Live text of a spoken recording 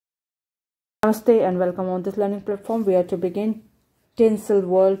Namaste and welcome on this learning platform. We are to begin tinsel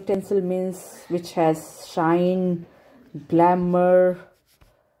world. Tinsel means which has shine, glamour,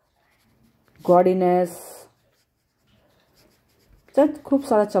 gaudiness. जब खूब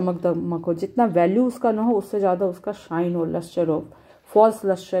सारा चमक दमक हो, जितना value उसका ना हो उससे ज़्यादा उसका शाइन हो, लस्टर हो, false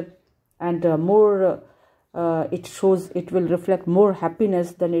luster, and more it shows, it will reflect more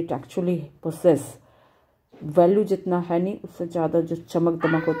happiness than it actually possess. Value जितना है नहीं उससे ज़्यादा जो चमक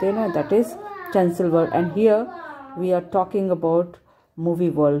दमक होते हैं ना, that is tinsel world. And here we are talking about movie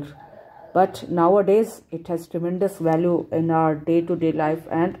world, but nowadays it has tremendous value in our day-to-day life,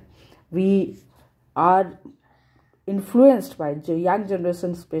 and we are influenced by the young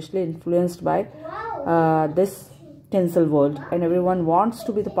generation, especially influenced by this tinsel world, and everyone wants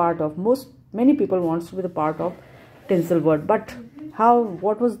to be the part of, many people wants to be the part of tinsel world. But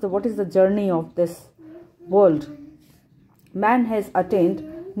what is the journey of this world? Man has attained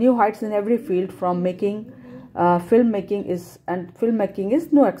new heights in every field, from making filmmaking is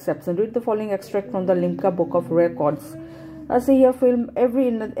no exception. Read the following extract from the Limca Book of Records. See here,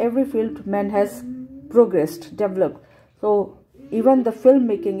 in every field man has progressed, developed. So even the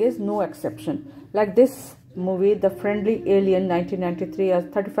filmmaking is no exception. Like this movie, The Friendly Alien, 1993, a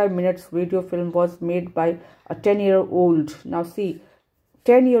 35 minutes video film was made by a 10-year-old. Now see,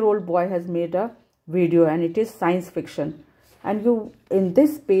 10-year-old boy has made a video, and it is science fiction. And you, in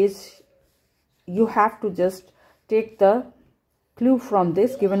this page, you have to just take the clue from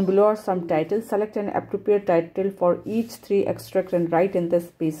this. Given below are some titles. Select an appropriate title for each 3 extracts and write in the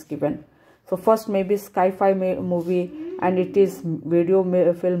space given. So first maybe sci-fi movie, and it is video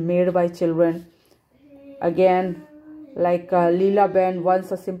film made by children. Again, like Leela Ben,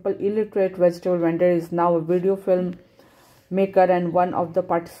 once a simple illiterate vegetable vendor, is now a video film maker and one of the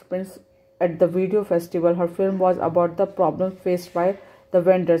participants at the video festival. Her film was about the problem faced by the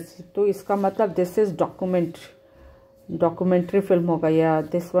vendors. So iska matlab this is documentary film hoga, yeah,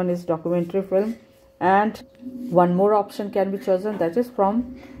 this one is documentary film. And one more option can be chosen, that is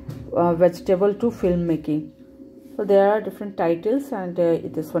from vegetable to filmmaking. So there are different titles, and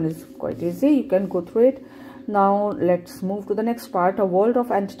this one is quite easy, you can go through it. Now let's move to the next part. A world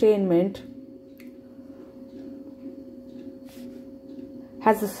of entertainment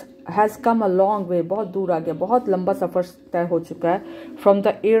has come a long way. बहुत दूर आ गया, बहुत लंबा सफ़र तय हो चुका है. From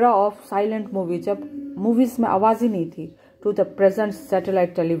the era of silent movie, जब movies में आवाज़ ही नहीं थी, to the present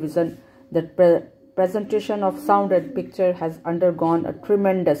satellite television, that presentation of sound and picture has undergone a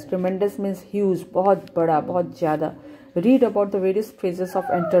tremendous means huge, बहुत बड़ा, बहुत ज़्यादा. Read about the various phases of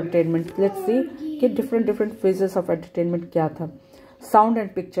entertainment. Let's see कि different phases of entertainment क्या था. Sound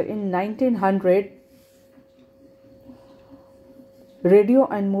and picture. In 1900, radio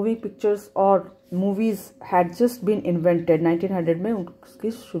and moving pictures or movies had just been invented. 1900 में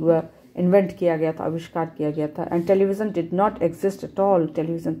उसकी शुरुआत इन्वेंट किया गया था, आविष्कार किया गया था. And television did not exist at all.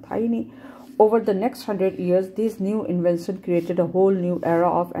 Television था ही नहीं. Over the next 100 years, this new invention created a whole new era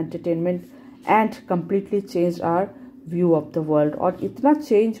of entertainment and completely changed our view of the world. और इतना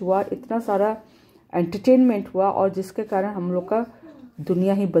change हुआ, इतना सारा entertainment हुआ, और जिसके कारण हम लोग का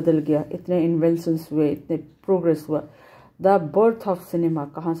दुनिया ही बदल गया. इतने inventions हुए, इतने progress हुआ. The birth of cinema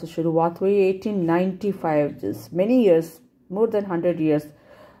कहाँ से शुरुआत हुई? 1895, just many years, more than 100 years.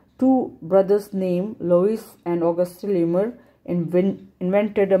 Two brothers named Louis and Auguste Lumiere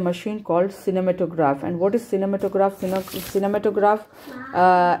invented a machine called cinematograph. And what is cinematograph? Cinematograph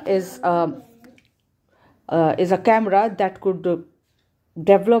is a camera that could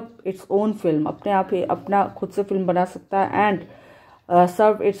develop its own film. अपने आप ही अपना खुद से film बना सकता है, and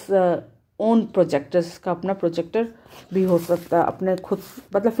serve its own projectors. का अपना प्रोजेक्टर भी हो सकता है, अपने खुद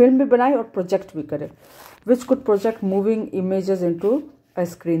मतलब फिल्म भी बनाए और प्रोजेक्ट भी करे, which could project moving images into a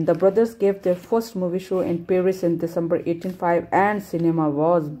screen. The brothers gave their first movie show in Paris in December 1805, and cinema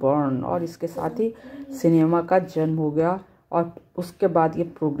was born. और इसके साथ ही सिनेमा का जन्म हो गया, और उसके बाद ये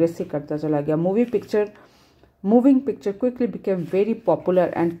प्रोग्रेस ही करता चला गया. Moving picture quickly became very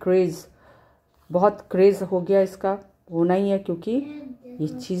popular and craze. बहुत क्रेज हो गया, इसका होना ही है क्योंकि ये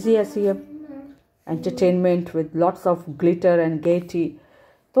चीज़ें ऐसी है. Entertainment with lots of glitter and Getty,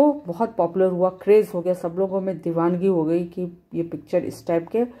 तो बहुत पॉपुलर हुआ, क्रेज़ हो गया, सब लोगों में दीवानगी हो गई कि ये पिक्चर इस टाइप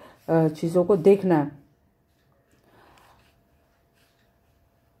के चीज़ों को देखना है.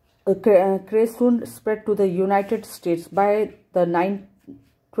 Craze soon spread to the United States. By the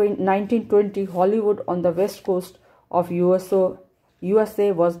 1920, Hollywood on the west coast of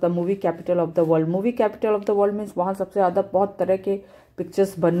USA was the movie capital of the world. Movie capital of the world means वहाँ सबसे ज़्यादा बहुत तरह के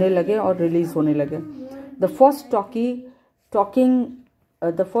पिक्चर्स बनने लगे और रिलीज होने लगे. The first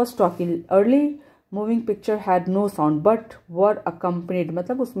early moving picture had no sound but were accompanied,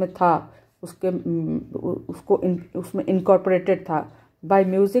 मतलब उसमें था उसमें इनकॉर्पोरेटेड था by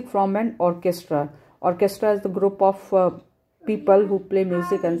music from an orchestra. Orchestra is the group of people who play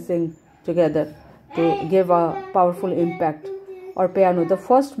music and sing together to give a powerful impact. Or piano. The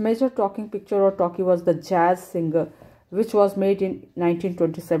first major talking picture or talkie was The Jazz Singer, which was made in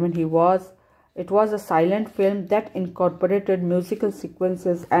 1927. It was a silent film that incorporated musical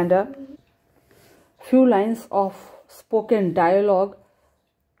sequences and a few lines of spoken dialogue.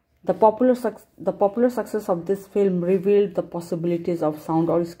 The popular success of this film revealed the possibilities of sound.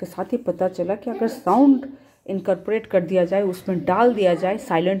 और इसके साथ ही पता चला कि अगर sound incorporate कर दिया जाए, उसमें डाल दिया जाए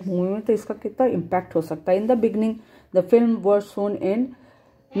साइलेंट मूवी में, तो इसका कितना इम्पैक्ट हो सकता है. In the beginning the film was shown in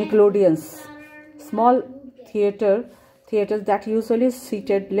Nickelodeon's small theaters that usually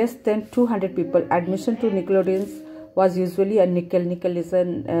seated less than 200 people. Admission to Nickelodeon's was usually a nickel. Nickel is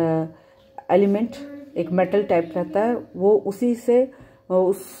an element, एक metal type रहता है, वो उसी से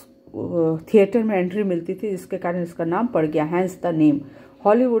उस थिएटर में entry मिलती थी, जिसके कारण इसका नाम पड़ गया, hence the name.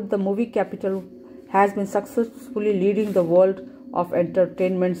 Hollywood, the movie capital, has been successfully leading the world of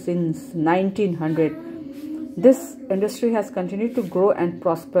entertainment since 1900. This industry has continued to grow and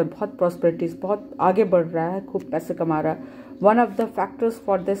prosper. बहुत prosperities, बहुत आगे बढ़ रहा है, खूब पैसे कमा रहा है. One of the factors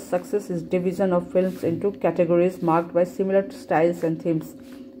for this success is division of films into categories marked by similar styles and themes.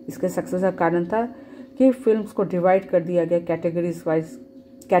 इसके सक्सेस का कारण था कि फिल्म्स को डिवाइड कर दिया गया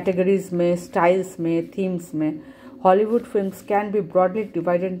कैटेगरीज में, स्टाइल्स में, थीम्स में. Hollywood films can be broadly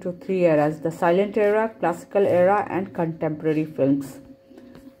divided into three eras: the silent era, classical era, and contemporary films.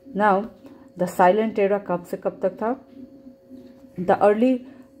 Now, the silent era कब से कब तक था? The early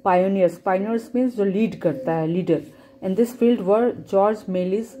pioneers means जो lead करता है, leader. In this field were George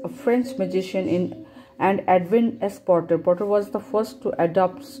Méliès, a French magician, and Edwin S. Porter. Porter was the first to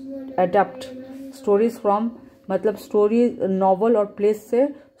adapt stories from, मतलब story novel और plays से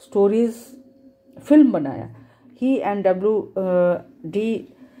stories film बनाया. He and W.D.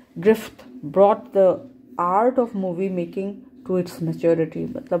 Griffith brought the art of movie making to its maturity.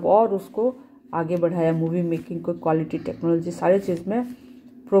 मतलब और उसको आगे बढ़ाया, movie making को, क्वालिटी, टेक्नोलॉजी, सारी चीज़ में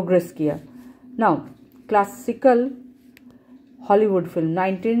प्रोग्रेस किया. Now classical Hollywood film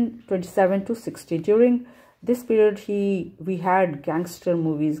 1927 to 60. During this period we had gangster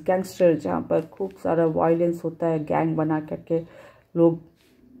movies. Gangster जहाँ पर खूब सारा वायलेंस होता है, गैंग बना करके लोग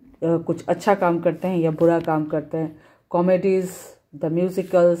कुछ अच्छा काम करते हैं या बुरा काम करते हैं. कॉमेडीज़, द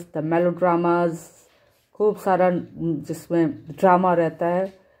म्यूजिकल्स, द मेलोड्रामाज, खूब सारा जिसमें ड्रामा रहता है,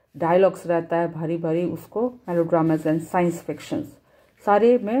 डायलॉग्स रहता है भारी भारी, उसको मेलोड्रामाज. एंड साइंस फिक्शंस,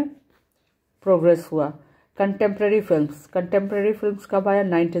 सारे में प्रोग्रेस हुआ. कंटेम्प्रेरी फिल्म्स कब आया?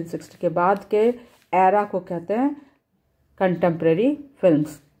 1960 के बाद के एरा को कहते हैं contemporary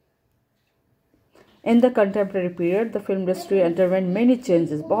films. In the contemporary period, the film industry underwent many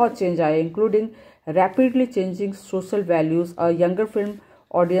changes. बहुत चेंज आए, including rapidly changing social values, a younger film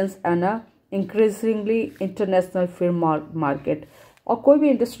audience, and a increasingly international film market. और कोई भी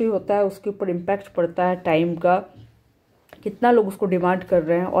इंडस्ट्री होता है उसके ऊपर इम्पैक्ट पड़ता है टाइम का, कितना लोग उसको डिमांड कर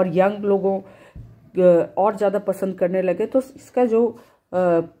रहे हैं, और यंग लोगों और ज़्यादा पसंद करने लगे, तो इसका जो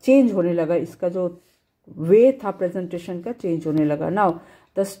चेंज होने लगा, इसका जो वे था प्रेजेंटेशन का, चेंज होने लगा. Now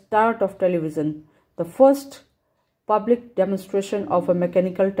the start of television. The first public demonstration of a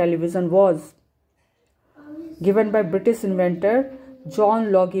mechanical television was given by British inventor John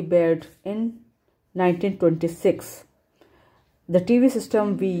Logie Baird in 1926. The TV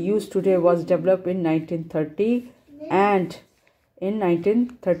system we use today was developed in 1930, and in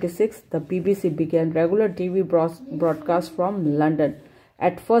 1936 the BBC began regular TV broadcast from London.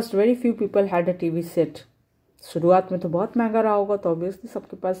 At first very few people had a TV set. शुरुआत में तो बहुत महंगा रहा होगा, तो obviously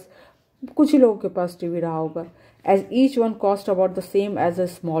सबके पास, कुछ ही लोगों के पास टीवी रहा होगा. As each one cost about the same as a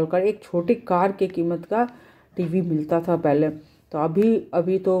small car. एक छोटी कार की कीमत का टीवी मिलता था पहले. तो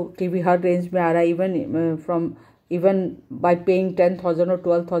अभी तो टीवी हर रेंज में आ रहा है. इवन बाय पेइंग 10,000 और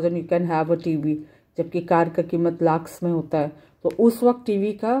 12,000 you can have a TV, जबकि कार का कीमत लाख्स में होता है. तो उस वक्त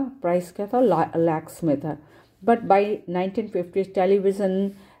टीवी का प्राइस क्या था? लैक्स में था. But by 1950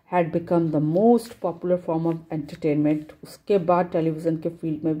 television had become the most popular form of entertainment. उसके बाद टेलीविज़न के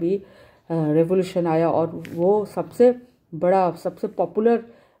फील्ड में भी रेवोल्यूशन आया, और वो सबसे बड़ा, सबसे पॉपुलर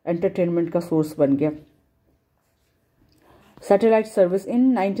एंटरटेनमेंट का सोर्स बन गया. Satellite service. In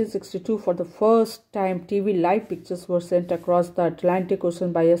 1962, for the first time, TV live pictures were sent across the Atlantic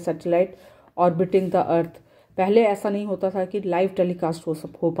Ocean by a satellite orbiting the Earth. पहले ऐसा नहीं होता था कि लाइव टेलीकास्ट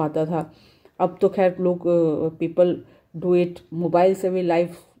हो पाता था. अब तो खैर लोग पीपल डू इट, मोबाइल से भी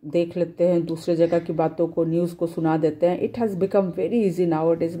लाइव देख लेते हैं, दूसरे जगह की बातों को, न्यूज़ को सुना देते हैं. It has become very easy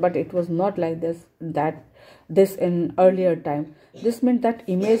now it is, but it was not like this in earlier time. This meant that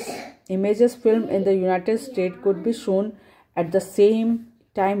images filmed in the United States could be shown at the same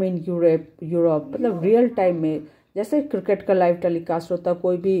time in Europe. मतलब real time में, जैसे cricket का live telecast होता है,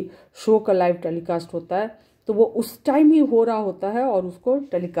 कोई भी show का live telecast होता है, तो वो उस टाइम ही हो रहा होता है और उसको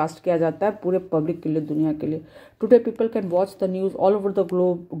टेलीकास्ट किया जाता है पूरे पब्लिक के लिए, दुनिया के लिए. Today people can watch the news all over the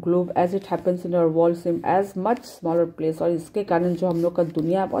globe as it happens in our world SIM as much smaller place. और इसके कारण जो हम लोग का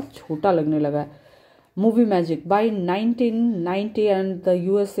दुनिया बहुत छोटा लगने लगा है. Movie magic. By 1990 and the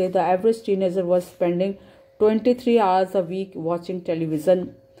USA, the average teenager was spending 23 hours a week watching television.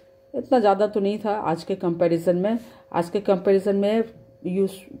 इतना ज़्यादा तो नहीं था आज के कंपैरिजन में. आज के कंपैरिजन में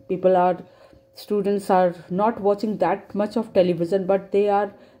students are not watching that much of television, but they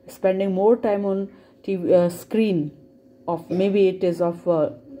are spending more time on TV screen of, maybe it is of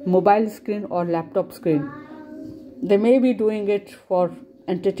mobile screen or laptop screen. They may be doing it for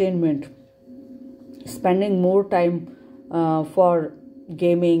entertainment, spending more time for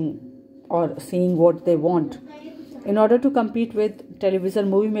gaming or seeing what they want. In order to compete with television,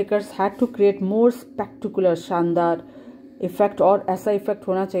 movie makers had to create more spectacular, शानदार effect. और ऐसा effect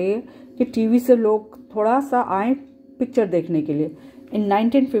होना चाहिए कि TV से लोग थोड़ा सा आए पिक्चर देखने के लिए. In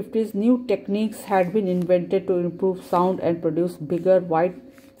 1950s, new techniques had been invented to improve sound and produce bigger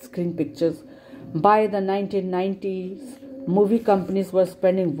wide-screen pictures. By the 1990s, movie companies were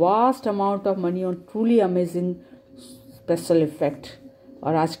spending vast amount of money on truly amazing special effect.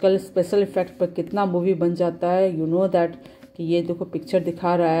 और आजकल special effect पर कितना movie बन जाता है. You know that कि ये देखो पिक्चर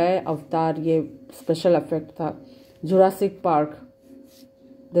दिखा रहा है अवतार, ये स्पेशल इफेक्ट था. Jurassic park,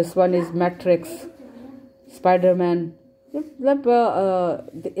 this one is matrix, Spiderman. मतलब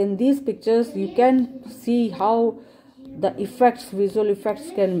in these pictures you can see how the effects, visual effects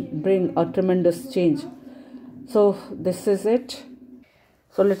can bring a tremendous change. So this is it.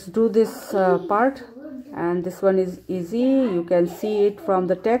 So let's do this part, and this one is easy. You can see it from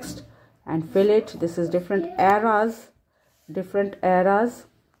the text and fill it. This is different eras,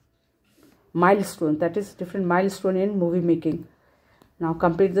 milestone, that is different milestone in movie making. Now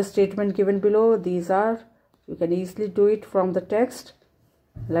complete the statement given below. These are, you can easily do it from the text,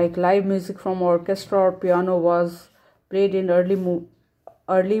 like live music from orchestra or piano was played in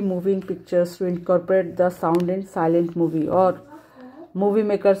early moving pictures to incorporate the sound in silent movie. Or movie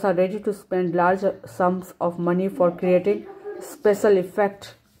makers are ready to spend large sums of money for creating special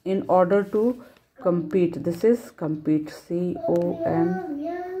effect in order to compete. This is compete,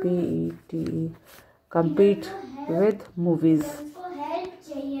 COMPETE, compete with movies.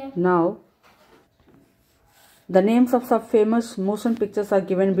 Now the names of some famous motion pictures are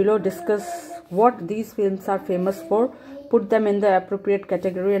given below. Discuss what these films are famous for. Put them in the appropriate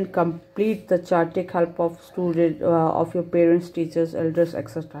category and complete the chart. Take help of of your parents, teachers, elders,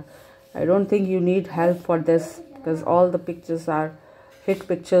 etc. I don't think you need help for this because all the pictures are hit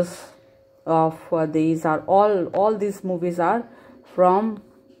pictures of these are all these movies are from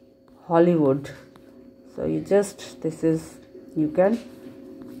Hollywood. So you can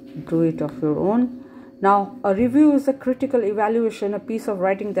do it of your own. Now, a review is a critical evaluation, a piece of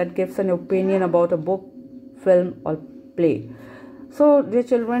writing that gives an opinion about a book, film, or play. So, dear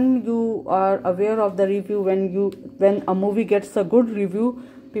children, you are aware of the review. When a movie gets a good review,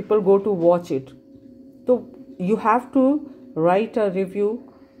 people go to watch it. So, you have to write a review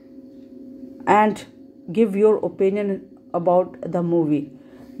and give your opinion about the movie.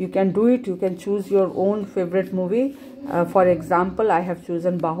 You can do it. You can choose your own favorite movie. For example, I have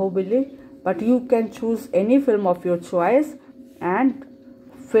chosen Bahubali. But you can choose any film of your choice and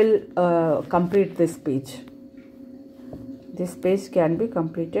complete this page. This page can be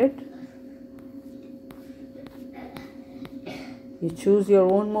completed. You choose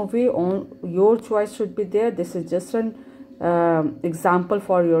your own movie. Your choice should be there. This is just an example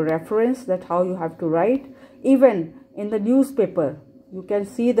for your reference, that how you have to write. Even in the newspaper, you can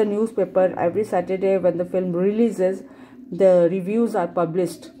see the newspaper every Saturday when the film releases. The reviews are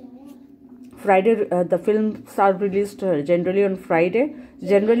published. Friday, the films are released generally on Friday.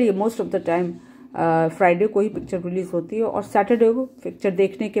 Generally, most of the time, Friday को ही picture release होती है. और Saturday को picture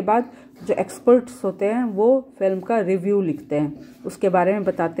देखने के बाद जो experts होते हैं वो फिल्म का रिव्यू लिखते हैं. उसके बारे में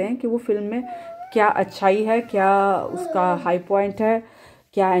बताते हैं कि वो फिल्म में क्या अच्छाई है, क्या उसका हाई पॉइंट है,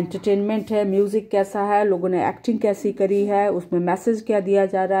 क्या एंटरटेनमेंट है, म्यूज़िक कैसा है, लोगों ने एक्टिंग कैसी करी है, उसमें मैसेज क्या दिया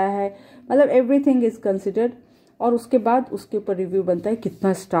जा रहा है. मतलब एवरीथिंग इज़ कंसिडर्ड. और उसके बाद उसके ऊपर रिव्यू बनता है,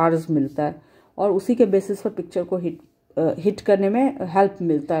 कितना स्टार्स मिलता है, और उसी के बेसिस पर पिक्चर को हिट करने में हेल्प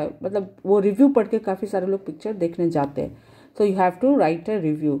मिलता है. मतलब वो रिव्यू पढ़ के काफ़ी सारे लोग पिक्चर देखने जाते हैं. So you have to write a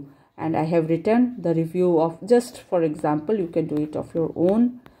review, and I have written the review of, just for example, you can do it of your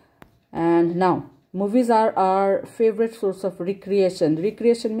own. And now, movies are our favorite source of recreation.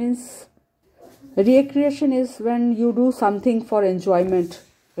 Recreation is when you do something for enjoyment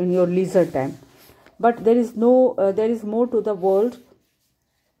in your leisure time. But there is more to the world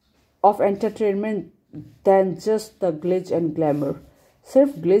of entertainment than just the glitz and glamour.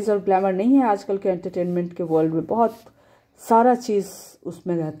 सिर्फ ग्लिज और glamour नहीं है आजकल के entertainment के world में, बहुत सारा चीज़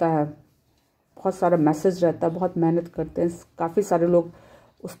उसमें रहता है, बहुत सारा मैसेज रहता है, बहुत मेहनत करते हैं, काफ़ी सारे लोग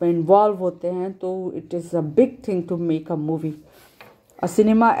उसमें इन्वॉल्व होते हैं. तो it is a big thing to make a movie, a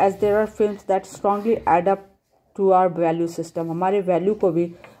cinema, as there are films that strongly add up to our value system. हमारे वैल्यू को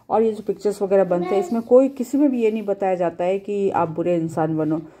भी, और ये जो पिक्चर्स वगैरह बनते हैं इसमें कोई किसी में भी ये नहीं बताया जाता है कि आप बुरे इंसान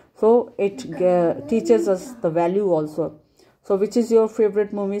बनो. So it teaches us the value also. So which is your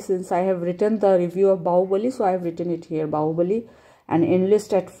favorite movie? Since I have written the review of Bahubali, so I have written it here, Bahubali, and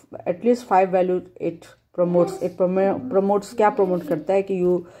enlist at least 5 values it promotes. It promotes क्या promote करता है कि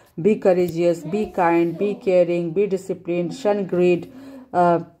you be courageous, be kind, be caring, be disciplined, shun greed,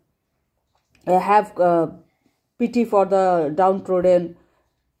 have pity for the downtrodden,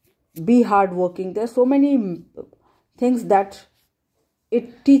 be hardworking. There are so many things that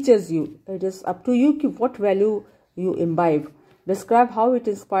it teaches you. It is up to you कि what value you imbibe. Describe how it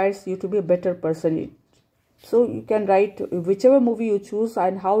inspires you to be a better person. So you can write whichever movie you choose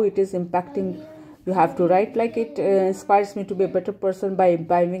and how it is impacting. You have to write like it inspires me to be a better person by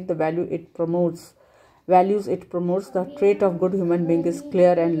imbibing the value it promotes. Values it promotes. The trait of good human being is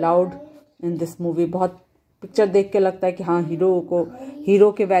clear and loud in this movie. बहुत picture देख के लगता है कि हाँ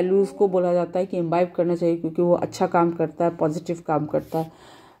hero के values को बोला जाता है कि इम्बाइब करना चाहिए क्योंकि वो अच्छा काम करता है, पॉजिटिव काम करता है.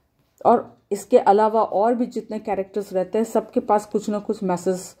 और इसके अलावा और भी जितने कैरेक्टर्स रहते हैं सबके पास कुछ ना कुछ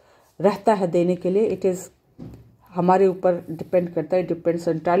मैसेज रहता है देने के लिए. इट इज़ हमारे ऊपर डिपेंड करता है, depends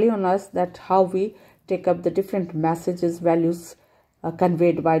entirely on us that how we take up the different messages, values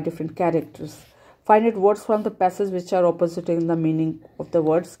conveyed by different characters. Find out words from the passage which are opposite in the meaning of the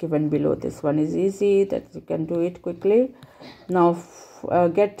words given below. This one is easy, that you can do it quickly. Now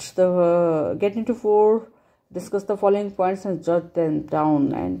get into 4. Discuss the following points and jot them down,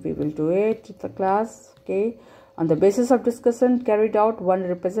 and we will do it in the class. Okay. On the basis of discussion carried out, one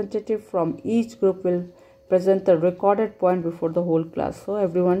representative from each group will present the recorded point before the whole class. So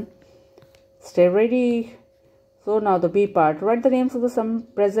everyone stay ready. So now the B part. Write the names of some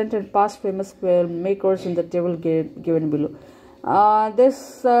present and past famous filmmakers in the table given below.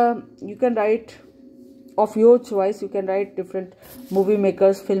 You can write of your choice. You can write different movie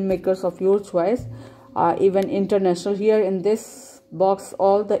makers, filmmakers of your choice. Even international. Here in this box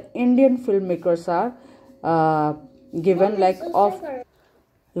all the Indian filmmakers are given, like of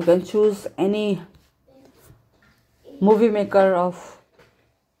you can choose any movie maker of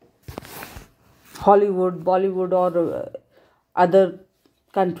Hollywood, Bollywood, or other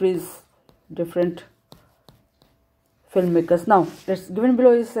countries, different filmmakers. Now this given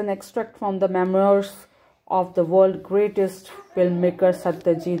below is an extract from the memoirs of the world's greatest filmmaker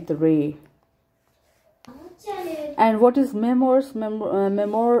Satyajit Ray. And what is memoirs?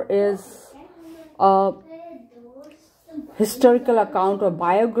 Memoir is a historical account or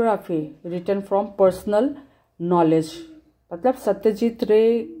biography written from personal knowledge. मतलब सत्यजीत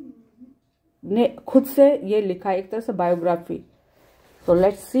रे ने खुद से ये लिखा, एक तरह से biography. So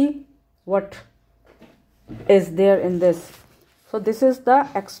let's see what is there in this. So this is the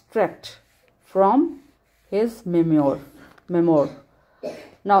extract from his memoir.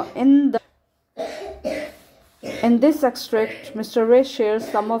 Now in this extract, Mr. Ray shares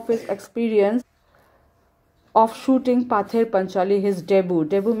some of his experience of shooting Pather Panchali, his debut.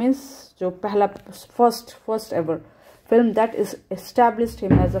 Debut means जो पहला first ever film that is established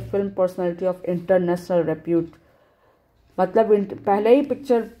him as a film personality of international repute. मतलब पहले ही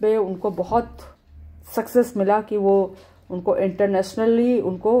picture पे उनको बहुत success मिला कि वो उनको इंटरनेशनली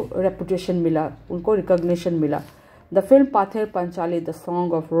उनको रेपुटेशन मिला, उनको रिकॉग्निशन मिला. The film Pather Panchali, the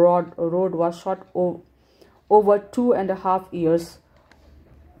song of road was shot over 2.5 years.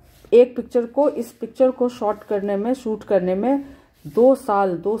 एक पिक्चर को, इस पिक्चर को शूट करने में 2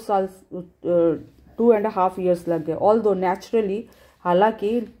 साल 2.5 years लग गए. Although naturally,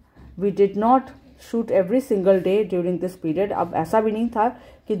 हालांकि we did not shoot every single day during this period. अब ऐसा भी नहीं था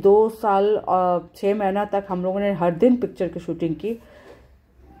कि 2 साल 6 महीना तक हम लोगों ने हर दिन पिक्चर की शूटिंग की.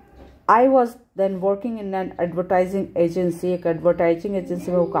 I was then working in an advertising agency. एक एडवर्टाइजिंग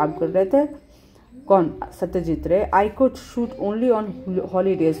एजेंसी में वो काम कर रहे थे. कौन? सत्यजीत रे. I could shoot only on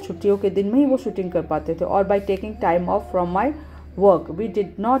holidays. छुट्टियों के दिन में ही वो शूटिंग कर पाते थे. और by taking time off from my work. We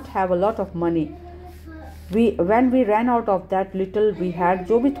did not have a lot of money. when we ran out of that little we had,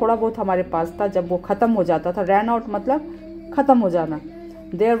 जो भी थोड़ा बहुत हमारे पास था, जब वो ख़त्म हो जाता था, ran out मतलब ख़त्म हो जाना,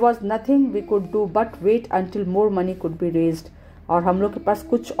 there was nothing we could do but wait until more money could be raised. और हम लोग के पास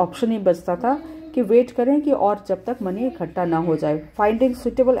कुछ ऑप्शन ही बचता था कि वेट करें कि और जब तक मनी इकट्ठा ना हो जाए. Finding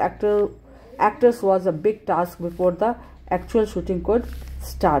suitable actors was a big task before the actual shooting could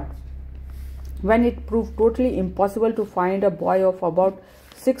start. When it proved totally impossible to find a boy of about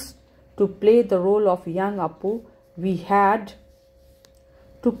 6 to play the role of young Appu, we had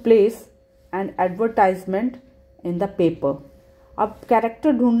to place an advertisement in the paper. अब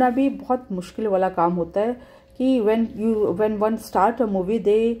character ढूंढना भी बहुत मुश्किल वाला काम होता है कि when one start a movie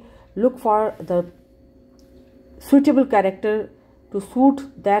they look for the suitable character to suit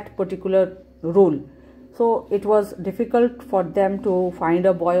that particular role. So it was difficult for them to find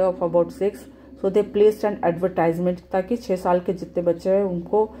a boy of about 6. So they placed an advertisement ताकि 6 साल के जितने बच्चे हैं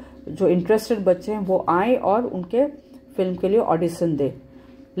उनको, जो interested बच्चे हैं वो आए और उनके फिल्म के लिए ऑडिशन दे.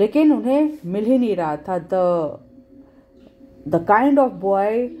 लेकिन उन्हें मिल ही नहीं रहा था. The kind of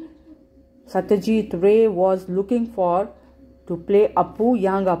boy Satyajit रे was looking for to play Appu,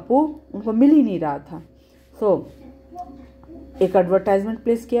 young अपू, उनको मिल ही नहीं रहा था. सो एक एडवर्टाइजमेंट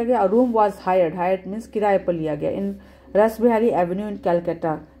प्लेस किया गया. रूम वॉज हायर्ड मीन्स किराए पर लिया गया इन रस बिहारी एवेन्यू इन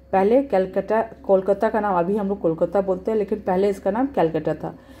कैलकाटा. पहले कोलकाता का नाम, अभी हम लोग कोलकाता बोलते हैं लेकिन पहले इसका नाम कैलकाटा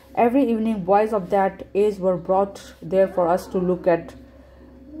था. Every evening boys of that as were brought there for us to look at.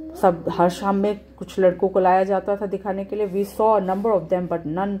 सब हर शाम में कुछ लड़कों को लाया जाता था दिखाने के लिए. We saw a number of them but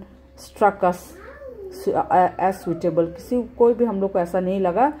none struck us as suitable. कोई भी हम लोग को ऐसा नहीं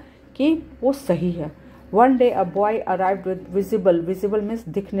लगा कि वो सही है. One day a boy arrived with visible means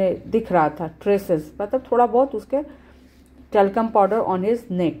दिख रहा था, ट्रेसेस मतलब थोड़ा बहुत उसके talcum powder on his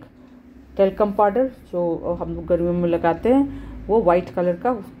neck. Talcum powder जो हम लोग गर्मियों में लगाते हैं वो वाइट कलर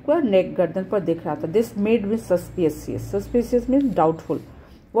का उसको नेक गर्दन पर दिख रहा था. This made me suspicious means doubtful.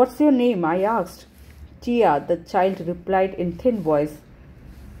 What's your name I asked. Tiya the child replied in thin voice.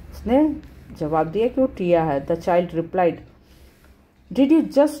 उसने जवाब दिया कि वो टिया है. The child replied, did you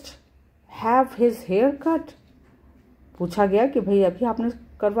just have his hair cut. पूछा गया कि भाई अभी आपने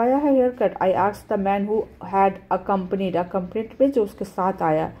करवाया है hair cut. I asked the man who had accompanied में जो उसके साथ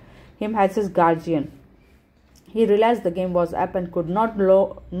आया, him has his guardian. He realized the game was up and could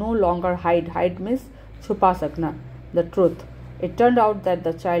no longer hide means छुपा सकना, the truth. It turned out that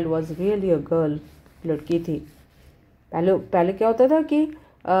the child was really a girl. लड़की थी. पहले क्या होता था कि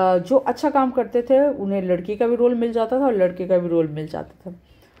जो अच्छा काम करते थे उन्हें लड़की का भी रोल मिल जाता था और लड़के का भी रोल मिल जाता था.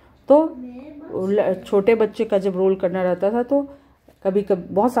 तो छोटे बच्चे का जब रोल करना रहता था तो कभी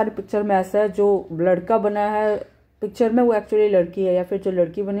बहुत सारी पिक्चर में ऐसा है जो लड़का बना है पिक्चर में वो एक्चुअली लड़की है, या फिर जो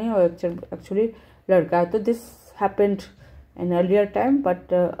लड़की बनी है वो एक्चुअली लड़का है. तो this happened in earlier time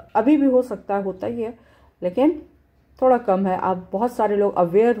but अभी भी हो सकता है, होता ही है लेकिन थोड़ा कम है. अब बहुत सारे लोग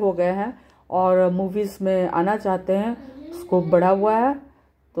अवेयर हो गए हैं और मूवीज़ में आना चाहते हैं, स्कोप बढ़ा हुआ है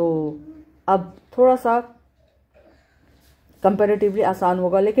तो अब थोड़ा सा कंपैरेटिवली आसान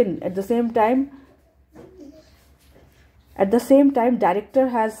होगा. लेकिन at the same time director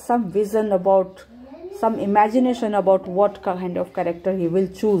has some vision about, some imagination about what kind of character he will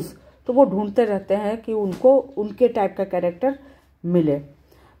choose. तो वो ढूंढते रहते हैं कि उनको उनके टाइप का कैरेक्टर मिले.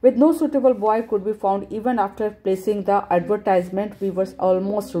 With no suitable boy could be found even after placing the advertisement. We were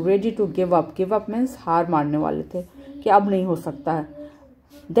almost ready to give up. Give up means हार मारने वाले थे कि अब नहीं हो सकता है.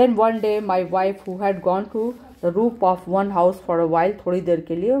 Then one day my wife who had gone to the roof of one house for a while, थोड़ी देर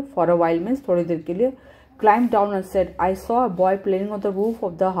के लिए, फॉर अ वाइल मीन्स थोड़ी देर के लिए, climbed down and said, I saw a boy playing on the roof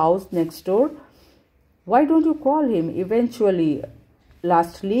of the house next door. Why don't you call him?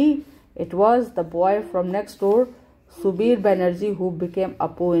 Lastly, it was the boy from next door, Subir Banerjee, who became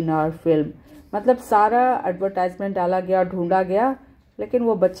Apu in our film. मतलब सारा advertisement डाला गया, ढूंढा गया, लेकिन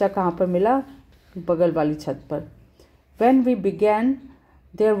वो बच्चा कहाँ पर मिला? बगल वाली छत पर. When we began,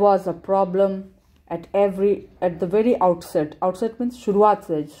 there was a problem at the very outset. Outset means शुरुआत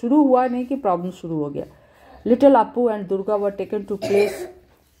से, शुरू हुआ नहीं कि प्रॉब्लम शुरू हो गया. Little Appu and Durga were taken to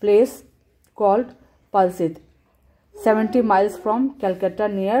place called Palsit, 70 miles from Calcutta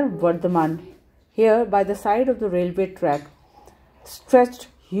near Vardhaman. Here, by the side of the railway track, stretched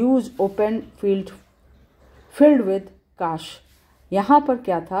huge open field filled with cash. यहाँ पर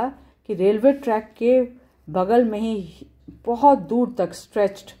क्या था कि railway track के बगल में ही बहुत दूर तक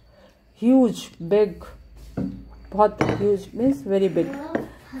stretched huge big, बहुत huge means very big,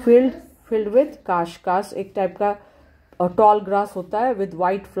 filled with cash. Cash एक टाइप का tall grass होता है with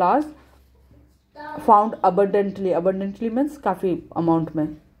white flowers, found abundantly means काफी amount में,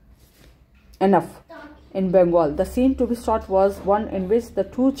 enough in Bengal. The scene to be shot was one in which the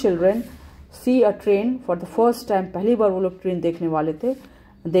two children C a train for the first time, पहली बार वो लोग train देखने वाले थे,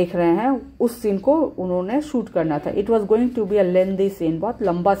 देख रहे हैं, उस सीन को उन्होंने शूट करना था। It was going to be a lengthy scene, बहुत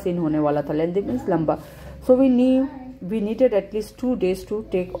लंबा सीन होने वाला था, लेंदी मीन्स लंबा। So we needed at least 2 days to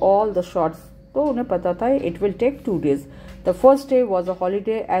take all the shots, तो उन्हें पता था it will take 2 days। The first day was a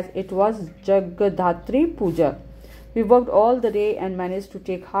holiday as it was Jagaddhatri Puja. We worked all the day and manage to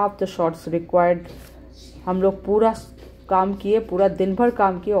take half the shots required. हम लोग पूरा काम किए, पूरा दिन भर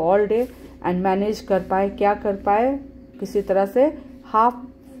काम किए, ऑल डे, एंड मैनेज कर पाए, क्या कर पाए, किसी तरह से हाफ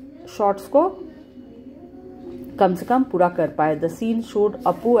शॉट्स को कम से कम पूरा कर पाए। The scene showed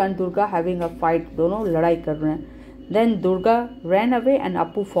Appu and Durga having a fight, दोनों लड़ाई कर रहे हैं। Then Durga ran away and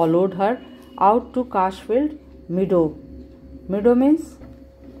Appu followed her out to काशफील्ड मीडो। मीडो means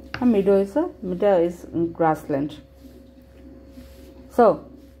meadow is grassland. So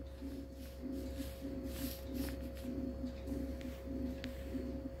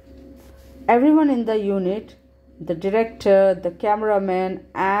everyone in the unit, the director, the cameraman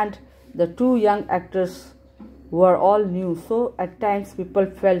and the 2 young actors were all new, so at times people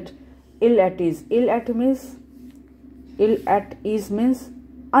felt ill at ease. Ill at ease means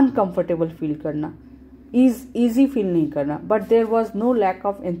uncomfortable feel करना, easy feel नहीं करना, but there was no lack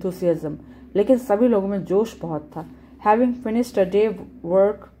of enthusiasm, लेकिन सभी लोगों में जोश बहुत था। Having finished a day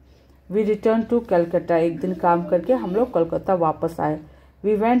work, we returned to Calcutta. एक दिन काम करके हम लोग कोलकाता वापस आए।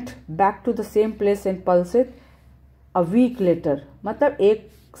 We went back to the same place in Palsit a week later, मतलब एक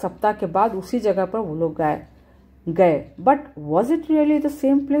सप्ताह के बाद उसी जगह पर वो लोग गए। But was it really the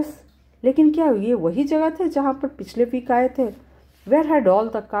same place? लेकिन क्या ये वही जगह थे जहाँ पर पिछले वीक आए थे? Where had all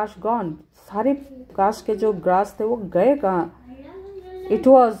the cash gone? सारे काश के जो ग्रास थे वो गए कहाँ?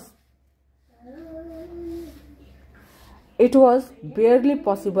 It was barely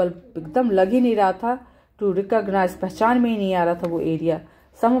possible, एकदम लग ही नहीं रहा था, to recognize, पहचान में ही नहीं आ रहा था वो area.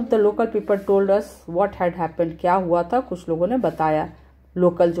 Some of the local people told us what had happened, क्या हुआ था, कुछ लोगों ने बताया,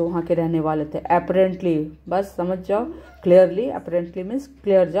 लोकल जो वहाँ के रहने वाले थे। Apparently, बस समझ जाओ, clearly, apparently means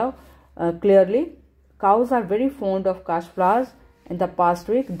clear जाओ, clearly, cows are very fond of cash flowers. In the past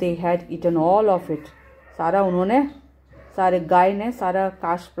week, they had eaten all of it. सारे गाय ने सारा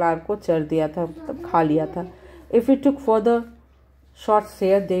काश फ्लावर को चर दिया था, तब खा लिया था। If we took further shots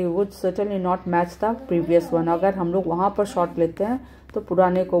here, they would certainly not match the previous one. अगर हम लोग वहाँ पर शॉट लेते हैं तो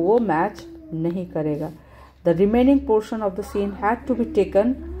पुराने को वो मैच नहीं करेगा। The remaining portion of the scene had to be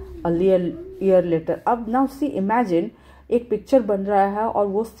taken a year later. अब now see, imagine एक पिक्चर बन रहा है और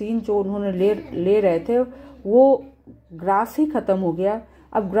वो सीन जो उन्होंने ले रहे थे वो ग्रास ही खत्म हो गया।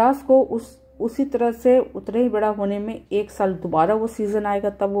 अब ग्रास को उसी तरह से उतना ही बड़ा होने में 1 साल दोबारा वो सीजन आएगा,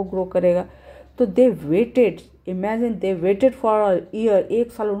 तब वो ग्रो करेगा। तो they waited, imagine they waited for a year,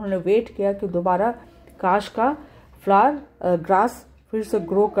 1 साल उन्होंने वेट किया कि दोबारा काश का फ्लावर ग्रास फिर से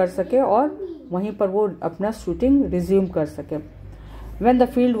ग्रो कर सके और वहीं पर वो अपना शूटिंग रिज्यूम कर सके। When the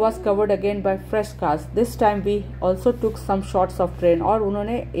field was covered again by fresh cars, this time we also took some shots of train, और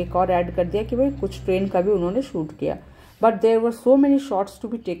उन्होंने एक और ऐड कर दिया कि भाई कुछ ट्रेन का भी उन्होंने शूट किया। But there were so many shots to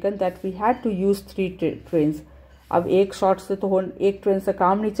be taken that we had to use 3 trains. अब एक शॉट से तो एक ट्रेन से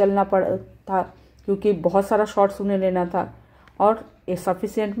काम नहीं चलना पड़ा था, क्योंकि बहुत सारा शॉट्स उन्हें लेना था, और ए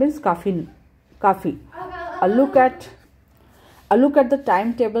सफिशिएंट मीन्स काफ़ी। A look at the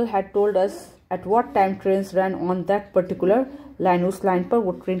timetable had told us at what time trains ran on that particular line. उस लाइन पर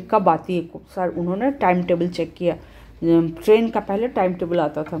वो ट्रेन कब आती है, सर उन्होंने टाइम टेबल चेक किया। ट्रेन का पहले टाइम टेबल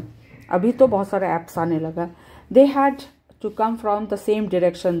आता था, अभी तो बहुत सारे ऐप्स आने लगा। They had to come from the same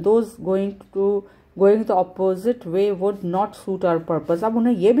direction. Those going the opposite way would not suit our purpose. अब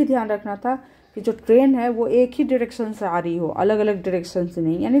उन्हें ये भी ध्यान रखना था कि जो ट्रेन है वो एक ही डायरेक्शन से आ रही हो, अलग अलग डायरेक्शन से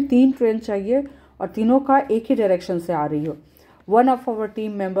नहीं, यानी 3 ट्रेन चाहिए और तीनों का एक ही डायरेक्शन से आ रही हो। One of our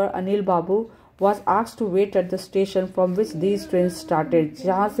team member Anil Babu was asked to wait at the station from which these trains started.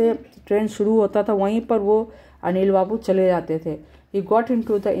 जहाँ से ट्रेन शुरू होता था वहीं पर वो अनिल बाबू चले जाते थे। He got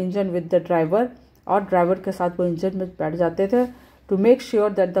into the engine with the driver, और ड्राइवर के साथ वो इंजन में बैठ जाते थे। To make sure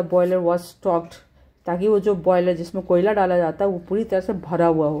that the boiler was stocked, ताकि वो जो बॉयलर जिसमें कोयला डाला जाता है वो पूरी तरह से भरा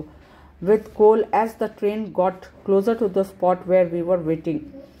हुआ हो। With coal as the train got closer to the spot where we were waiting.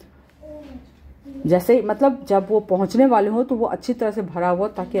 जैसे मतलब जब वो पहुंचने वाले हो तो वो अच्छी तरह से भरा हुआ,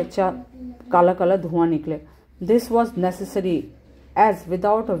 ताकि अच्छा काला काला धुआं निकले। This was necessary as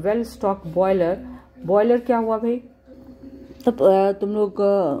without a well stocked boiler क्या हुआ भाई, तब तुम लोग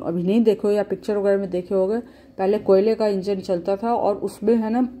अभी नहीं देखो या पिक्चर वगैरह में देखे होगे, पहले कोयले का इंजन चलता था और उसमें है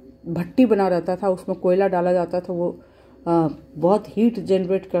ना भट्टी बना रहता था, उसमें कोयला डाला जाता था, वो बहुत हीट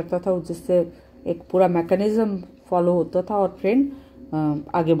जनरेट करता था, जिससे एक पूरा मैकेनिज्म फॉलो होता था और ट्रेन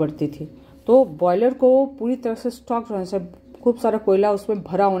आगे बढ़ती थी। तो बॉयलर को पूरी तरह से स्टॉक रहने से खूब सारा कोयला उसमें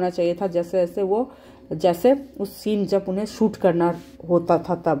भरा होना चाहिए था, जैसे उस सीन जब उन्हें शूट करना होता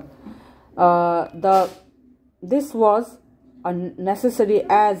था तब। This was necessary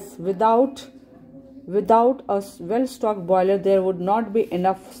as without a well stock boiler there would not be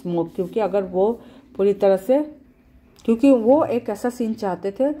enough smoke, क्योंकि अगर वो पूरी तरह से, क्योंकि वो एक ऐसा सीन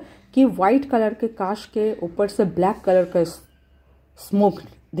चाहते थे कि वाइट कलर के काश के ऊपर से ब्लैक कलर का स्मोक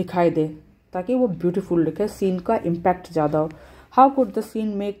दिखाई दे ताकि वो ब्यूटीफुल दिखे, सीन का इम्पैक्ट ज़्यादा हो। How could the scene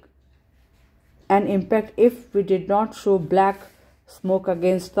make an impact if we did not show black smoke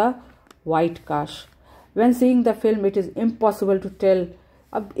against the white काश? When seeing the film it is impossible to tell.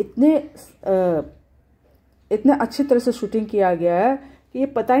 अब इतने अच्छी तरह से शूटिंग किया गया है कि ये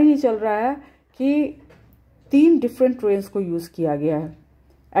पता ही नहीं चल रहा है कि 3 डिफरेंट ट्रेन्स को यूज़ किया गया है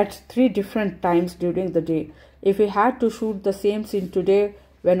at 3 different times during the day. If we had to shoot the same scene today,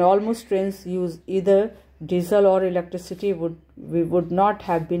 when almost trains use either diesel or electricity, we would not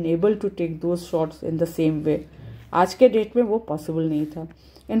have been able to take those shots in the same way. आज के date में वो possible नहीं था।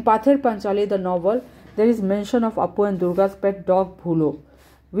 In Pather Panchali, the novel, there is mention of Appu and Durga's pet dog Bhulo.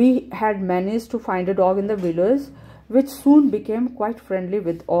 We had managed to find a dog in the village, which soon became quite friendly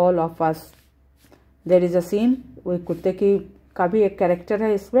with all of us. There is a scene, वो कुत्ते का भी एक character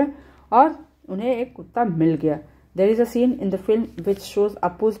है इसमें, और उन्हें एक कुत्ता मिल गया। There is a seen in the film which shows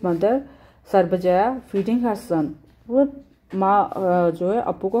अप्पूज mother सर्वजया feeding हर सन। वो माँ जो है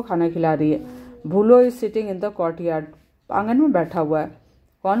अप्पू को खाना खिला रही है। भूलो is sitting in the courtyard, आंगन में बैठा हुआ है।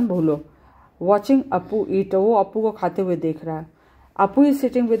 कौन? भूलो। वॉचिंग अप्पू ईट, वो अप्पू को खाते हुए देख रहा है। Appu is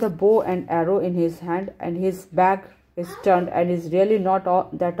sitting with a bow and arrow in his hand and his back is turned and is really not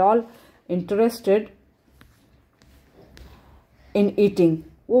that all interested in eating.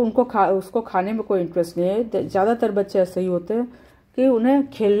 वो उसको खाने में कोई इंटरेस्ट नहीं है। ज़्यादातर बच्चे ऐसे ही होते हैं कि उन्हें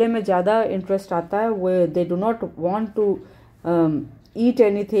खेलने में ज़्यादा इंटरेस्ट आता है। वो they do not want to eat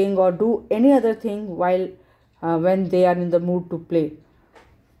anything और do any other thing while when they are in the mood to play.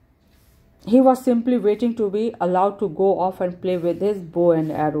 He was simply waiting to be allowed to go of and play with his bow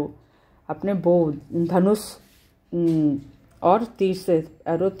and arrow. अपने बो, धनुष और तीर से,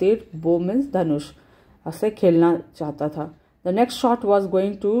 arrow तीर, बो means धनुष, से खेलना चाहता था। The next shot was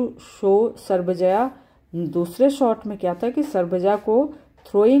going to show सर्वजया। दूसरे शॉट में क्या था कि सर्वजया को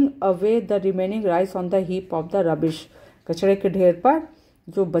throwing away the remaining rice on the heap of the rubbish. कचरे के ढेर पर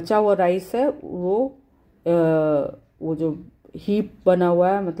जो बचा हुआ राइस है वो जो हीप बना हुआ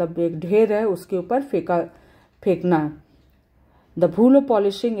है, मतलब एक ढेर है, उसके ऊपर फेंकना है। द भूलो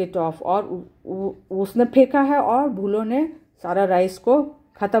पॉलिशिंग इट ऑफ, और उसने फेंका है और भूलो ने सारा राइस को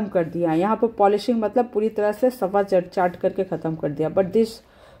ख़त्म कर दिया। यहाँ पर पॉलिशिंग मतलब पूरी तरह से सफा चाट करके ख़त्म कर दिया। But this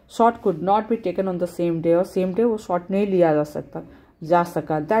shot could not be taken on the same day, और सेम डे वो शॉट नहीं लिया जा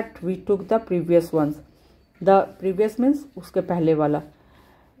सका। That we took the previous once. The previous means उसके पहले वाला।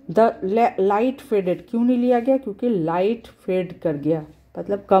 द लाइट फेडेड, क्यों नहीं लिया गया? क्योंकि लाइट फेड कर गया,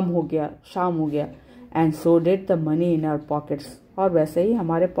 मतलब कम हो गया, शाम हो गया। And so did the money in our pockets, और वैसे ही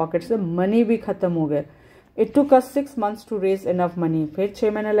हमारे पॉकेट से मनी भी ख़त्म हो गए। It took us 6 months to raise enough money. फिर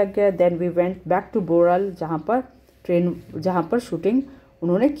 6 महीने लग गए। Then we went back to Boral, जहाँ पर शूटिंग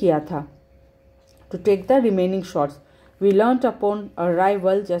उन्होंने किया था, to take the remaining shots. We learnt upon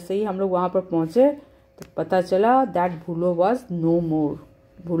arrival, जैसे ही हम लोग वहाँ पर पहुँचे तो पता चला that भूलो was no more.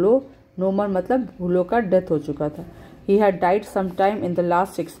 भूलो no more मतलब भूलो का डेथ हो चुका था। He had died sometime in the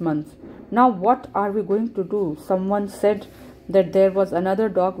last 6 months. Now what are we going to do? Someone said that there was another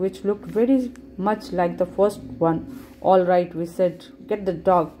dog which looked very much like the first one. All right, we said, get the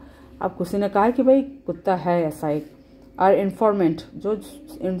dog. अब किसी ने कहा कि भाई कुत्ता है ऐसा एक। Our informant, जो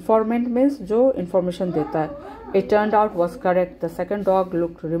informant means जो information देता है, it turned out was correct. The second dog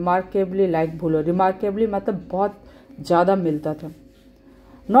looked remarkably like भूलो। remarkably मतलब बहुत ज़्यादा मिलता था।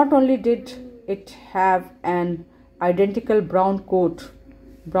 Not only did it have an identical brown coat,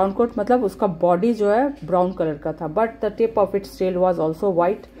 brown coat मतलब उसका बॉडी जो है ब्राउन कलर का था, but the tip of its tail was also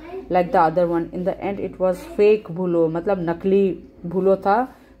white like the other one. In the end it was fake भूलो, मतलब नकली भूलो था।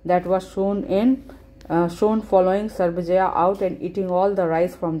 That was shown following सर्वजया out and eating all the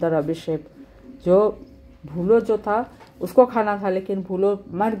rice from the rubbish हेप। जो भूलो जो था उसको खाना था, लेकिन भूलो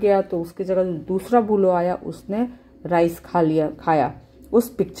मर गया तो उसकी जगह दूसरा भूलो आया, उसने राइस खाया उस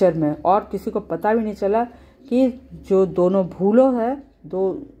पिक्चर में। और किसी को पता भी नहीं चला कि जो दोनों भूलो है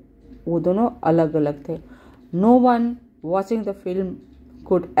वो दोनों अलग अलग थे। No one watching the film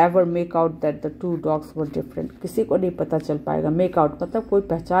could ever make out that the 2 dogs were different. किसी को नहीं पता चल पाएगा, मेक आउट मतलब कोई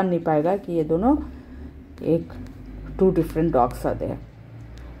पहचान नहीं पाएगा कि ये दोनों एक 2 डिफरेंट डॉग्स आते हैं।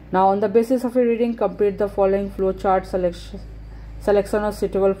 Now on the basis of reading complete the following flow chart selection of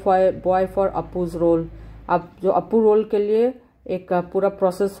suitable boy for Appu's role. अब जो अप्पू रोल के लिए एक पूरा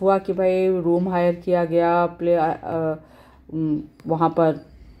प्रोसेस हुआ कि भाई रूम हायर किया गया, वहाँ पर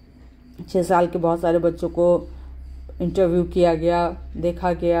 6 साल के बहुत सारे बच्चों को इंटरव्यू किया गया,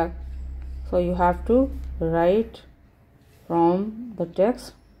 देखा गया. So you have to right from the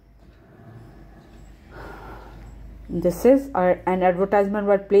text. This is an advertisement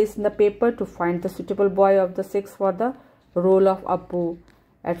was placed in the paper to find the suitable boy of the 6 for the role of Appu.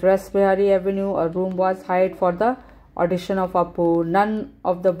 At Raspberry Avenue, a room was hired for the audition of Appu. None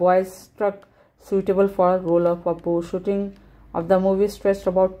of the boys struck suitable for the role of Appu. Shooting of the movie stretched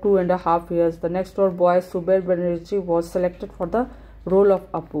about 2.5 years. The next door boy, Suber Banerjee, was selected for the role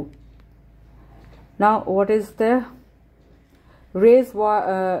of Appu. Now, what is there? Ray's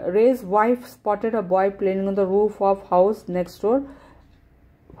wife spotted a boy playing on the roof of house next door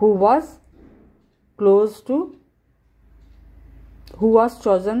who was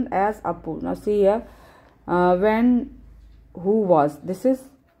chosen as Appu. Now see here, this is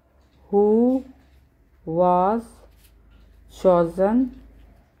who was chosen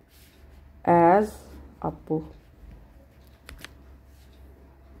as Appu.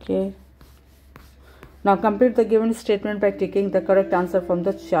 Okay. Now complete the given statement by ticking the correct answer from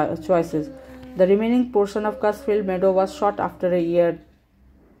the choices. The remaining portion of Cusfield Meadow was shot after a year.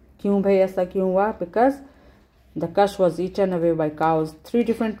 क्यों भाई ऐसा क्यों हुआ? Because the Cush was eaten away by cows. 3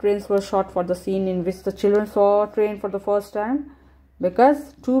 different trains were shot for the scene in which the children saw a train for the first time,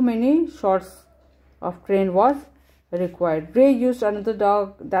 because too many shots of train was required. Ray used another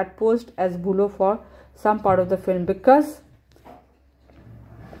dog that posed as Bulo for some part of the film because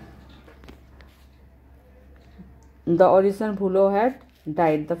the original Bhulo had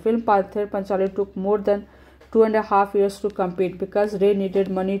died. The film Pather Panchali took more than 2.5 years to complete because Ray needed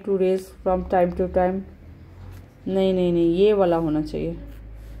money to raise from time to time. नहीं, ये वाला होना चाहिए,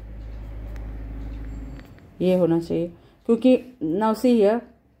 ये होना चाहिए. क्योंकि now see here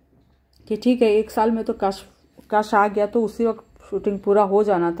कि ठीक है 1 साल में तो काश आ गया तो उसी वक्त शूटिंग पूरा हो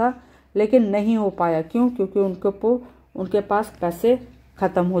जाना था, लेकिन नहीं हो पाया. क्यों? क्योंकि उनके पास पैसे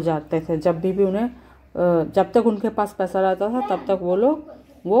ख़त्म हो जाते थे. जब तक उनके पास पैसा रहता था तब तक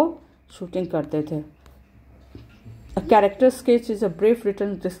वो शूटिंग करते थे. A character sketch is a brief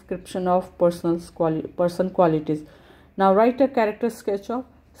written description of person qualities. Now write a character sketch of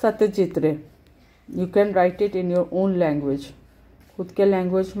Satyajit Ray. You can write it in your own language. खुद के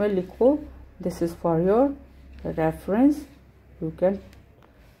लैंग्वेज में लिखो. This is for your reference. You can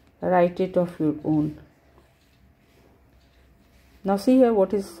write it of your own. Now see here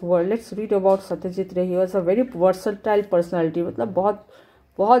what is word. Let's read about Satyajit Ray. He was a very versatile personality. मतलब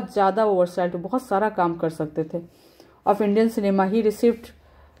बहुत ज़्यादा versatile, बहुत सारा काम कर सकते थे. Of Indian cinema, he received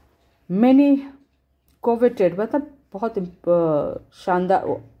many coveted, मतलब बहुत शानदार,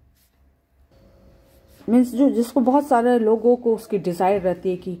 मीन्स जिसको बहुत सारे लोगों को उसकी डिज़ायर रहती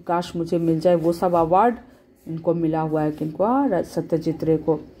है कि काश मुझे मिल जाए, वो सब अवार्ड इनको मिला हुआ है. किनको? सत्यजीत रे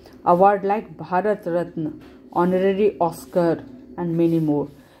को. Award like Bharat Ratna, honorary Oscar and many more.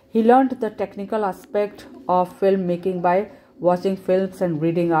 He learned the technical aspect of filmmaking by watching films and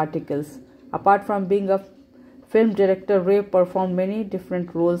reading articles. Apart from being a film director, Ray performed many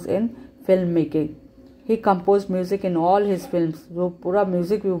different roles in filmmaking. He composed music in all his films, जो पूरा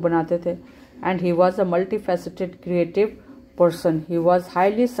music भी बनाते थे. And he was a multifaceted creative person. He was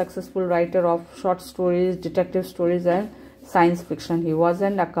highly successful writer of short stories, detective stories and science fiction. He was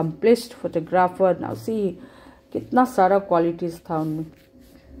an accomplished photographer. Now see कितना सारा qualities था उनमें.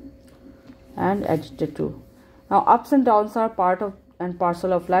 And editor too. Now ups and downs are part of and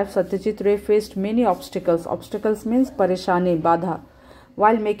parcel of life. Satyajit Ray faced many obstacles. Obstacles means परेशानी, बाधा,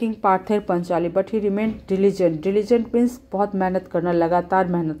 while making Parther Panchali, but he remained diligent. Diligent means बहुत मेहनत करना, लगातार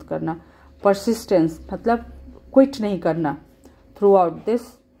मेहनत करना. Persistence मतलब quit नहीं करना. Throughout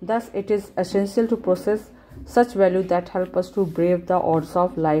this, thus it is essential to possess such value that help us to brave the odds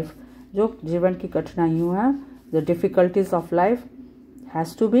of life. जो जीवन की कठिनाइयों हैं, the difficulties of life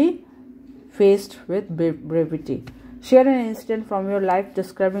has to be faced with brevity. Share an incident from your life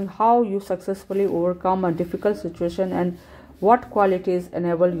describing how you successfully overcome a difficult situation and what qualities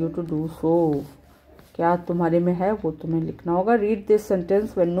enable you to do so. क्या तुम्हारे में है वो तुम्हें लिखना होगा. Read this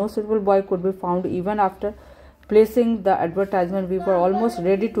sentence. When no suitable boy could be found even after placing the advertisement, we were almost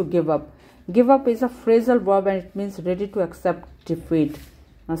ready to give up. Give up is a phrasal verb and it means ready to accept defeat.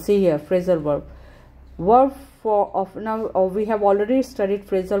 Now see here, phrasal verb. Verb we have already studied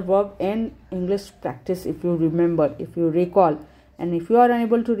phrasal verb in English practice, if you remember, if you recall. And if you are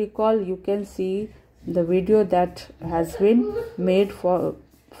unable to recall, you can see the video that has been made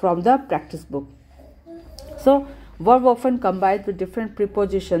from the practice book. So Verb often combined with different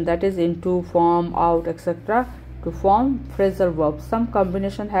preposition, that is into, from, out, etc. to form phrasal verbs. Some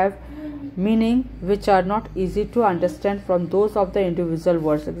combination have meaning which are not easy to understand from those of the individual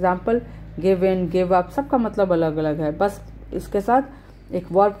words. Example, give in, give up, सबका मतलब अलग अलग है, बस इसके साथ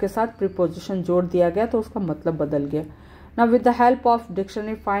एक verb के साथ प्रीपोजिशन जोड़ दिया गया तो उसका मतलब बदल गया. Now with the help of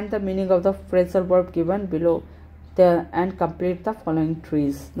dictionary, find the meaning of the phrasal verb given below and complete the following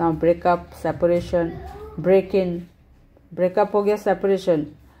trees. Now break up, separation, break in. break up हो गया separation,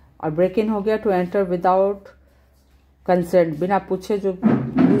 और break in हो गया to enter without consent, बिना पूछे जो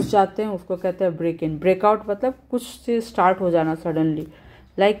घुस जाते हैं उसको कहते हैं break in. break out मतलब कुछ से start हो जाना suddenly,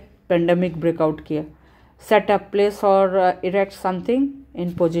 like pandemic break out किया. set up, place or erect something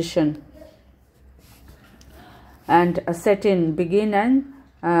in position. And set in, begin,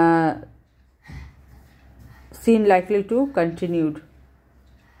 and scene likely to continued.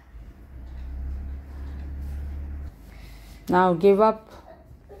 Now give up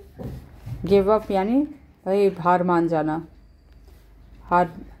यानी भाई हार मान जाना, हार,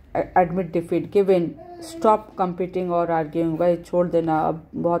 admit defeat. give in, stop competing or arguing, भाई छोड़ देना, अब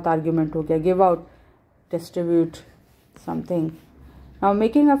बहुत argument हो गया. give out, distribute something. Now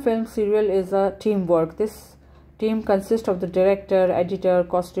making a film serial is a teamwork. This team consists of the director, editor,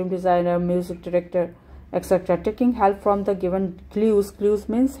 costume designer, music director, etc. Taking help from the given clues. Clues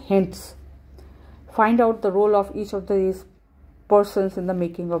means hints. Find out the role of each of these persons in the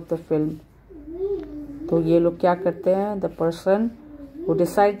making of the film. तो ये लोग क्या करते हैं? The person who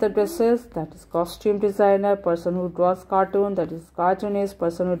decides the dresses, that is costume designer. Person who draws cartoon, that is cartoonist.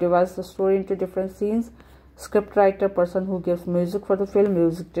 Person who divides the story into different scenes, script writer. Person who gives music for the film,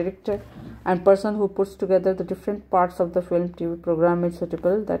 music director. And person who puts together the different parts of the film, TV program made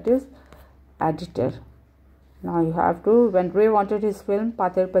suitable, that is editor. Now you have to, when Ray wanted his film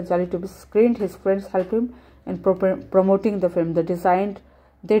Pater Panchali to be screened, his friends helped him in promoting the film.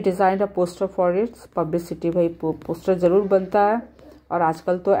 They designed a poster for its publicity. भाई poster ज़रूर बनता है, और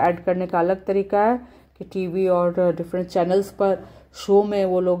आजकल तो add करने का अलग तरीका है कि टीवी और डिफरेंट चैनल्स पर शो में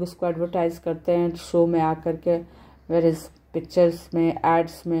वो लोग इसको एडवर्टाइज करते हैं, शो में आकर के, वेर इज पिक्चर्स में,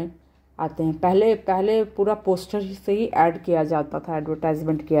 एड्स में आते हैं. पहले पूरा पोस्टर से ही ऐड किया जाता था,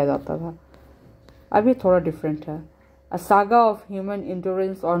 एडवर्टाइजमेंट किया जाता था. अभी थोड़ा डिफरेंट है. अ saga of human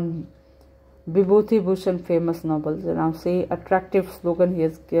endurance on Vibhuti Bhushan famous novels. And now see attractive slogan he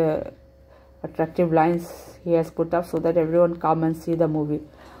has, attractive lines he has put up so that everyone come and see the movie.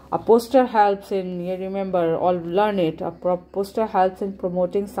 A poster helps in, you remember, all learn it. A poster helps in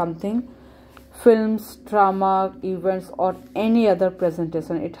promoting something, films, drama, events, or any other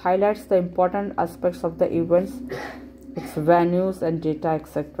presentation. It highlights the important aspects of the events, its venues and data,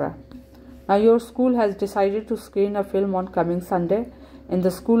 etc. Now your school has decided to screen a film on coming Sunday in the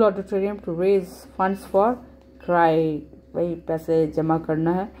school auditorium to raise funds for CRY. वही पैसे जमा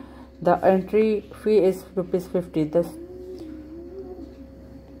करना है. The entry fee is ₹50.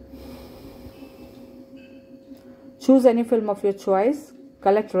 Choose any film of your choice,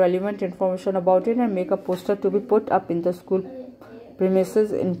 collect relevant information about it, and make a poster to be put up in the school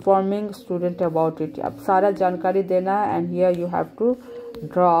premises informing student about it. अब सारा जानकारी देना है, and here you have to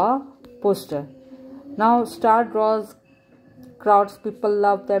draw a poster. Now star draws crowds, people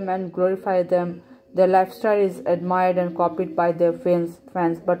love them and glorify them. Their lifestyle is admired and copied by their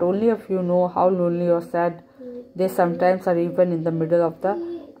fans, but only a few know how lonely or sad they sometimes are, even in the middle of the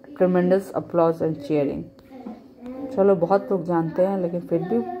tremendous applause and cheering. चलो बहुत लोग जानते हैं लेकिन फिर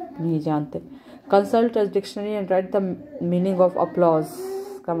भी नहीं जानते. Consult a dictionary and write the meaning of applause.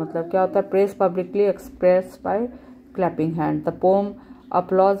 का मतलब क्या होता है? Praise publicly expressed by clapping hand. The poem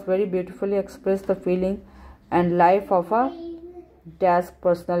Applause very beautifully expressed the feeling and life of a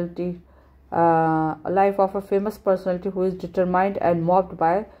life of a famous personality who is determined and mobbed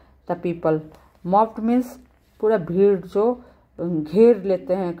by the people. Mobbed means पूरा भीड़ जो घेर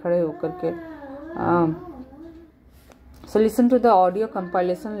लेते हैं खड़े होकर के. So listen to the audio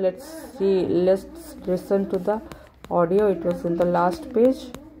compilation. Let's listen to the audio. It was in the last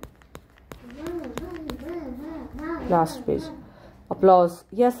page. Applause.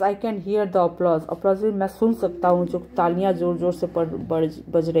 Yes, I can hear the applause. Applause मैं सुन सकता हूँ जो तालियां जोर जोर से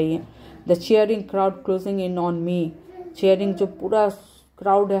बज रही हैं. The cheering crowd closing in on me. Cheering जो पूरा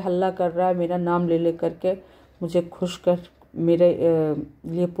crowd है, हल्ला कर रहा है मेरा नाम ले करके, मुझे खुश कर, मेरे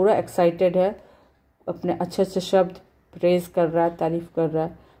लिए पूरा excited है, अपने अच्छे शब्द praise कर रहा है, तारीफ कर रहा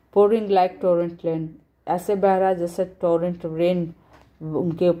है. Pouring like torrent rain. ऐसे बह रहा है जैसे torrent rain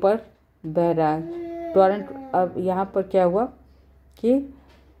उनके ऊपर बह रहा है. Torrent. अब यहाँ पर क्या हुआ कि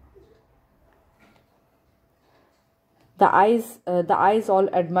the eyes all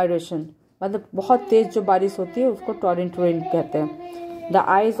admiration. मतलब बहुत तेज जो बारिश होती है उसको टॉरेंट रेन कहते हैं। द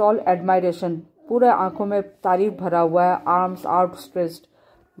आईज ऑल एडमायरेशन, पूरे आंखों में तारीफ भरा हुआ है। आर्म्स आउटस्ट्रेच्ड,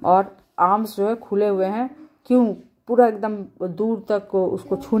 और आर्म्स जो है खुले हुए हैं, क्यों, पूरा एकदम दूर तक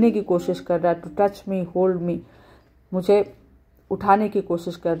उसको छूने की कोशिश कर रहा है। To touch me, hold me, मुझे उठाने की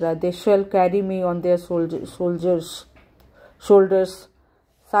कोशिश कर रहा है। दे shell carry me on their shoulders,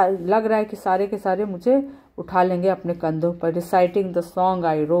 लग रहा है कि सारे के सारे मुझे उठा लेंगे अपने कंधों पर। Reciting the song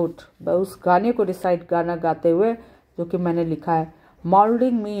I wrote, उस गाने को रिसाइट, गाना गाते हुए जो कि मैंने लिखा है।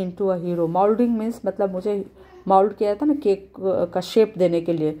 Moulding me into a hero, moulding means मतलब मुझे मोल्ड किया था ना केक का शेप देने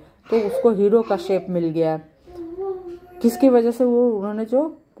के लिए, तो उसको हीरो का शेप मिल गया। किसकी वजह से? वो उन्होंने जो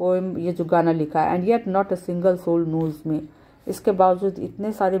पोएम, ये जो गाना लिखा है। And yet not a single soul knows me, इसके बावजूद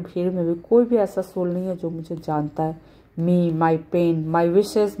इतने सारे भीड़ में भी कोई भी ऐसा सोल नहीं है जो मुझे जानता है। मी, my pen, my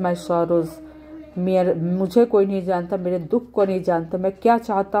wishes, my sorrows, मुझे कोई नहीं जानता, मेरे दुख को नहीं जानता, मैं क्या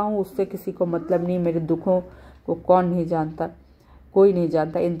चाहता हूँ उससे किसी को मतलब नहीं, मेरे दुखों को कौन नहीं जानता, कोई नहीं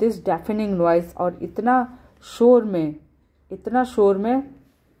जानता। इन दिस डेफिनिंग नॉइज, और इतना शोर में, इतना शोर में,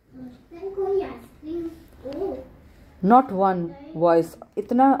 नॉट वन वॉइस,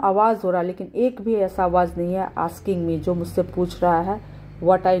 इतना आवाज़ हो रहा है लेकिन एक भी ऐसा आवाज़ नहीं है। आस्किंग मी, जो मुझसे पूछ रहा है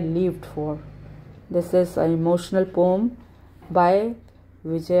what I lived for. This is a emotional pome bye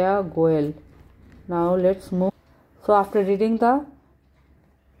Vijaya Goyal. Now let's move. So after reading the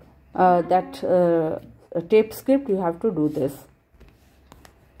tape script, you have to do this.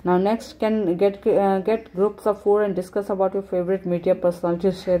 Now next, can get groups of 4 and discuss about your favorite media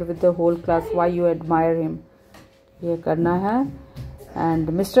personality. Share with the whole class why you admire him. ये करना है.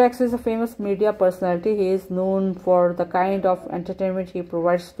 And Mr. X is a famous media personality. He is known for the kind of entertainment he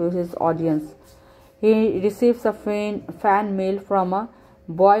provides to his audience. He receives a fan mail from a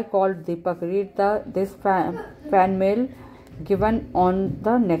boy called Deepak. Read this fan mail given on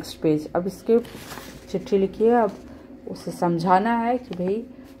the next page. अब इसके चिट्ठी लिखी है, अब उसे समझाना है कि भाई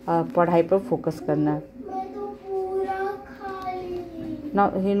पढ़ाई पर फोकस करना है। Now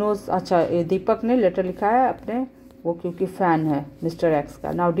he knows, अच्छा ये दीपक ने लेटर लिखा है अपने, वो क्योंकि फैन है मिस्टर एक्स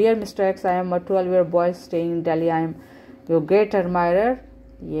का। Now dear Mr. X, I am a 12-year boy staying in Delhi. I am your great admirer.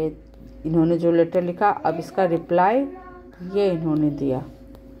 ये इन्होंने जो लेटर लिखा, अब इसका रिप्लाई ये इन्होंने दिया।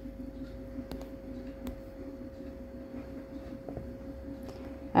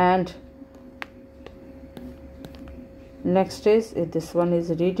 And next is, this one is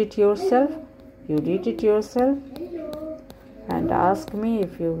read it yourself. You read it yourself and ask me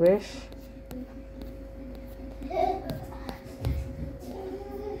if you wish.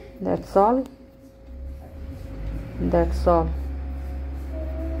 That's all. That's all.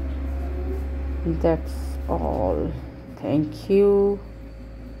 That's all. Thank you.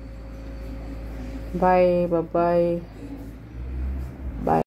 Bye. Bye. Bye.